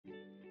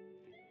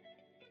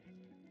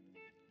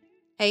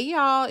Hey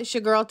y'all, it's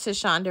your girl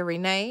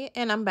Tashondarenae,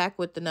 and I'm back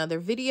with another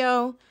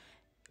video.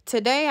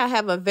 Today I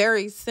have a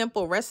very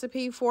simple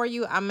recipe for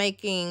you. I'm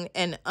making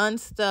an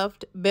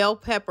unstuffed bell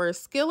pepper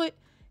skillet.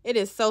 It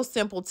is so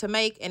simple to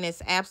make and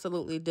it's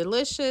absolutely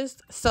delicious.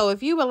 So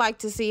if you would like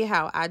to see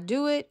how I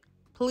do it,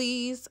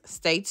 please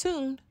stay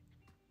tuned.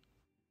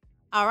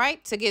 All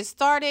right, to get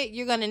started,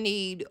 you're going to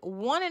need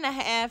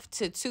 1.5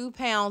 to 2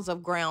 pounds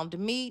of ground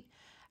meat.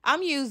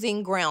 I'm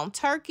using ground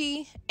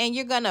turkey, and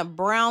you're going to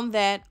brown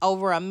that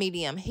over a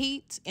medium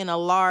heat in a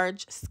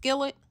large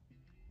skillet.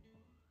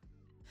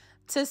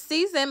 To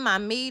season my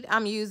meat,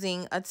 I'm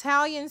using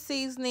Italian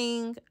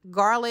seasoning,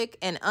 garlic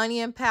and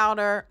onion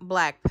powder,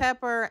 black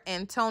pepper,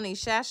 and Tony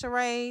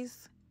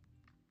chachere's.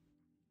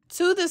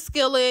 To the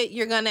skillet,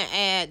 you're going to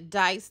add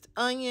diced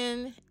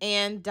onion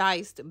and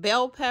diced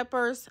bell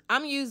peppers.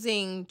 I'm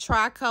using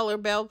tricolor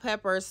bell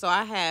peppers, so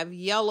I have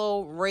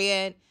yellow,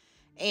 red,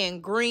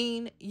 and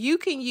green. You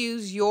can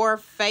use your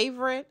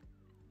favorite.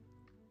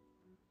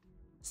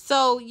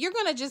 So you're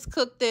going to just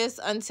cook this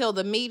until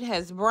the meat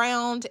has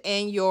browned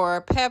and your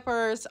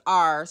peppers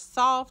are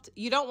soft.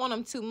 You don't want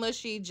them too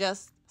mushy,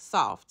 just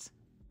soft.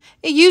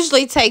 It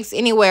usually takes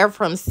anywhere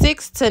from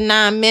 6 to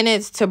 9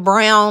 minutes to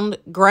brown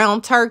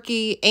ground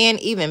turkey and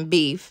even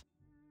beef.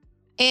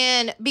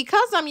 And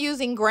because I'm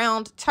using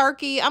ground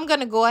turkey, I'm going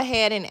to go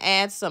ahead and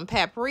add some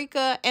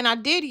paprika. And I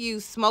did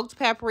use smoked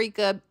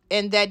paprika,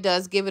 and that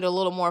does give it a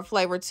little more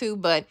flavor too.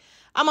 But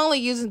I'm only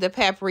using the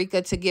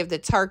paprika to give the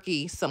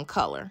turkey some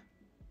color.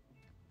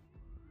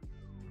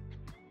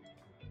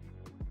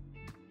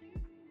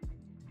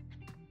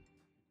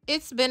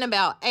 It's been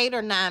about 8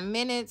 or 9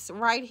 minutes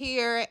right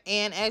here.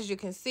 And as you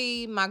can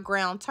see, my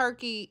ground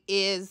turkey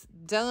is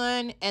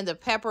done. And the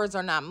peppers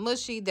are not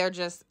mushy. They're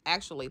just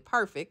actually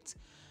perfect.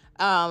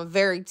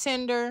 Very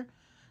tender.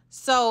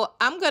 So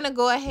I'm going to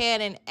go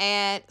ahead and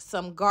add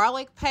some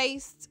garlic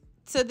paste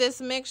to this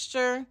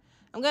mixture.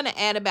 I'm going to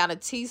add about a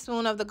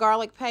teaspoon of the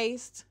garlic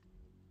paste.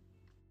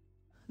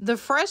 The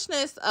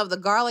freshness of the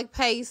garlic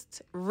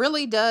paste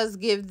really does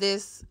give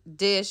this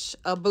dish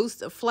a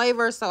boost of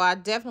flavor, so I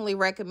definitely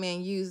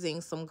recommend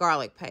using some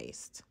garlic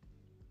paste.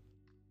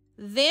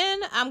 Then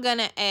I'm going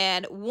to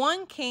add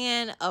 1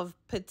 can of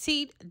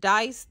petite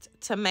diced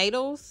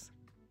tomatoes.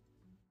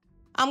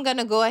 I'm going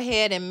to go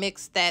ahead and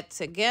mix that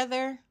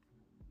together.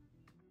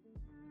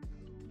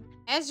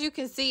 As you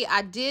can see,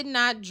 I did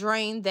not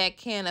drain that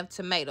can of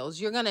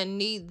tomatoes. You're going to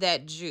need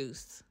that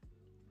juice.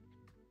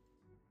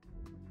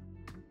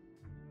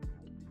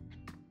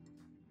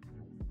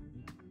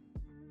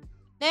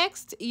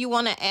 Next, you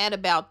want to add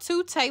about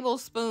 2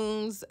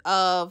 tablespoons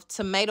of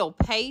tomato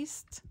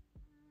paste.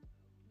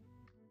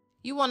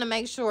 You want to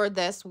make sure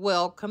that's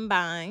well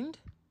combined.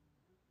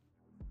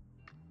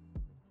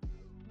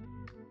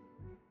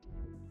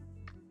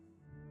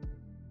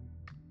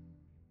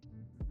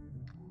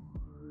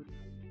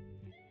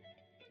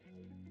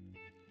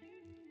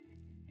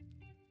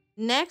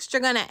 Next,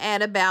 you're going to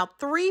add about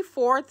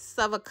 3/4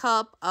 of a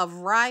cup of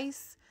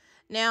rice.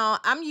 Now,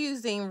 I'm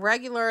using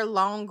regular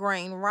long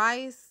grain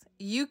rice.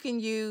 You can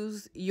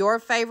use your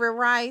favorite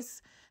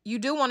rice. You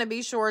do want to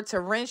be sure to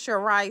rinse your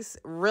rice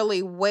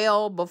really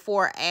well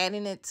before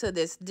adding it to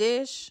this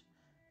dish.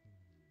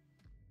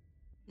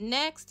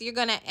 Next, you're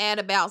going to add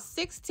about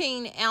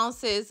 16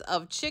 ounces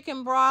of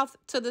chicken broth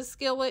to the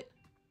skillet.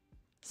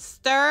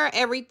 Stir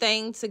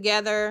everything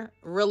together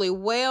really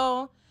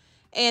well.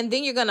 And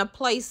then you're going to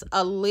place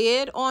a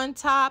lid on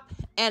top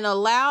and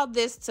allow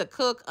this to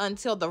cook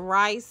until the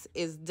rice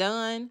is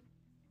done.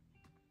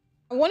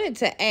 I wanted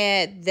to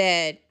add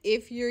that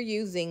if you're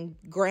using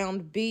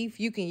ground beef,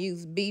 you can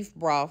use beef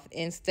broth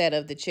instead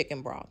of the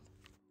chicken broth.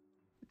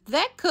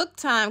 That cook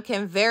time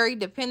can vary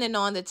depending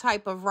on the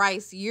type of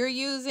rice you're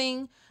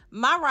using.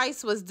 My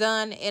rice was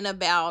done in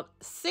about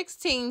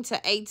 16 to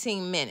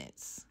 18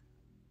 minutes.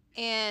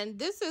 And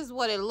this is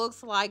what it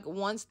looks like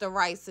once the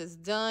rice is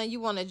done. You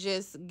want to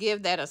just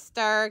give that a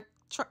stir,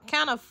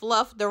 kind of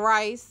fluff the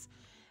rice.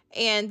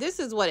 And this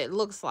is what it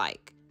looks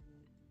like.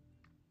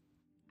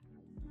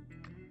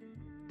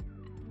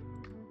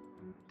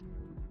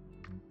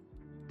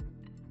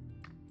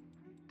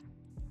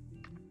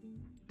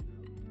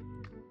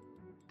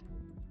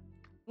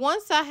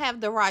 Once I have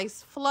the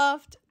rice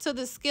fluffed to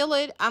the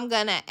skillet, I'm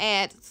going to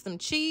add some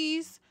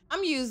cheese.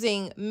 I'm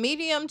using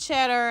medium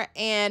cheddar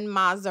and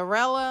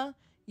mozzarella.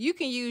 You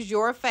can use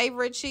your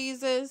favorite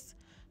cheeses.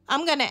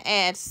 I'm going to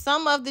add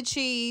some of the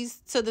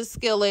cheese to the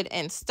skillet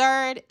and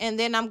stir it. And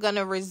then I'm going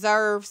to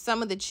reserve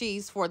some of the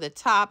cheese for the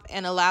top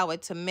and allow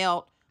it to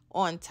melt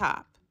on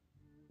top.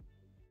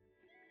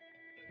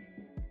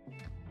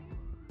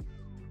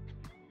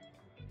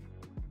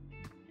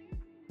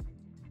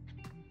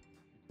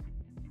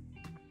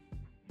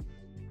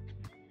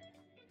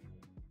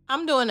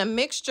 I'm doing a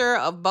mixture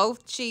of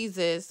both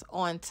cheeses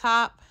on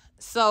top.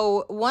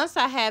 So once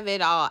I have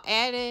it all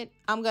added,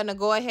 I'm going to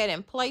go ahead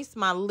and place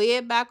my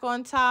lid back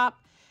on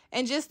top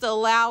and just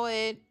allow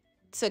it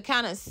to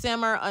kind of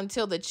simmer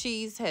until the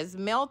cheese has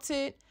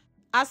melted.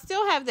 I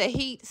still have the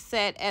heat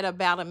set at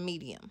about a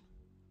medium.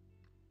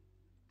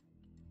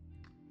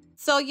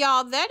 So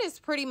y'all, that is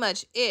pretty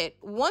much it.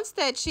 Once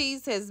that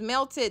cheese has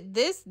melted,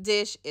 this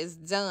dish is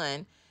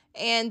done.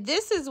 And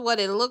this is what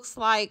it looks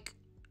like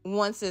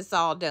once it's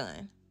all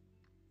done.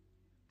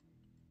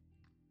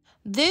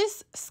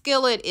 This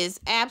skillet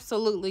is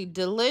absolutely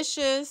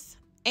delicious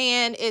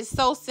and it's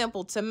so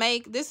simple to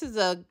make. This is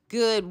a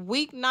good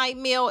weeknight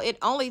meal. It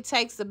only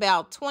takes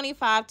about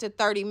 25 to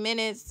 30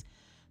 minutes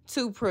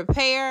to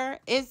prepare.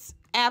 It's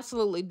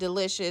absolutely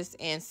delicious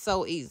and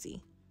so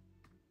easy.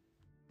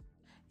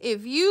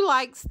 If you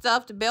like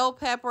stuffed bell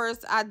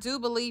peppers, I do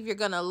believe you're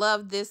going to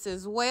love this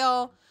as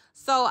well.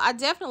 So I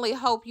definitely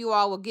hope you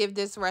all will give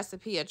this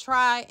recipe a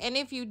try. And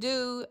if you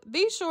do,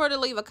 be sure to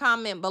leave a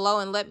comment below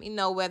and let me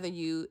know whether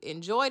you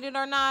enjoyed it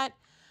or not.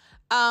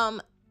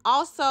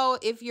 Also,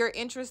 if you're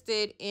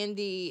interested in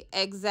the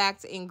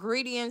exact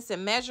ingredients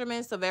and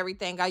measurements of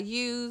everything I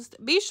used,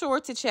 be sure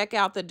to check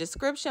out the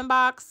description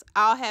box.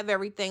 I'll have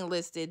everything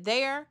listed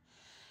there.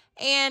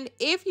 And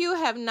if you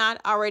have not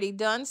already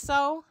done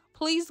so,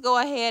 please go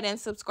ahead and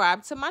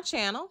subscribe to my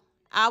channel.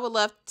 I would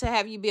love to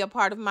have you be a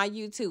part of my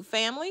YouTube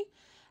family.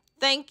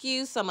 Thank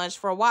you so much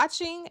for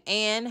watching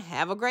and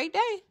have a great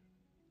day.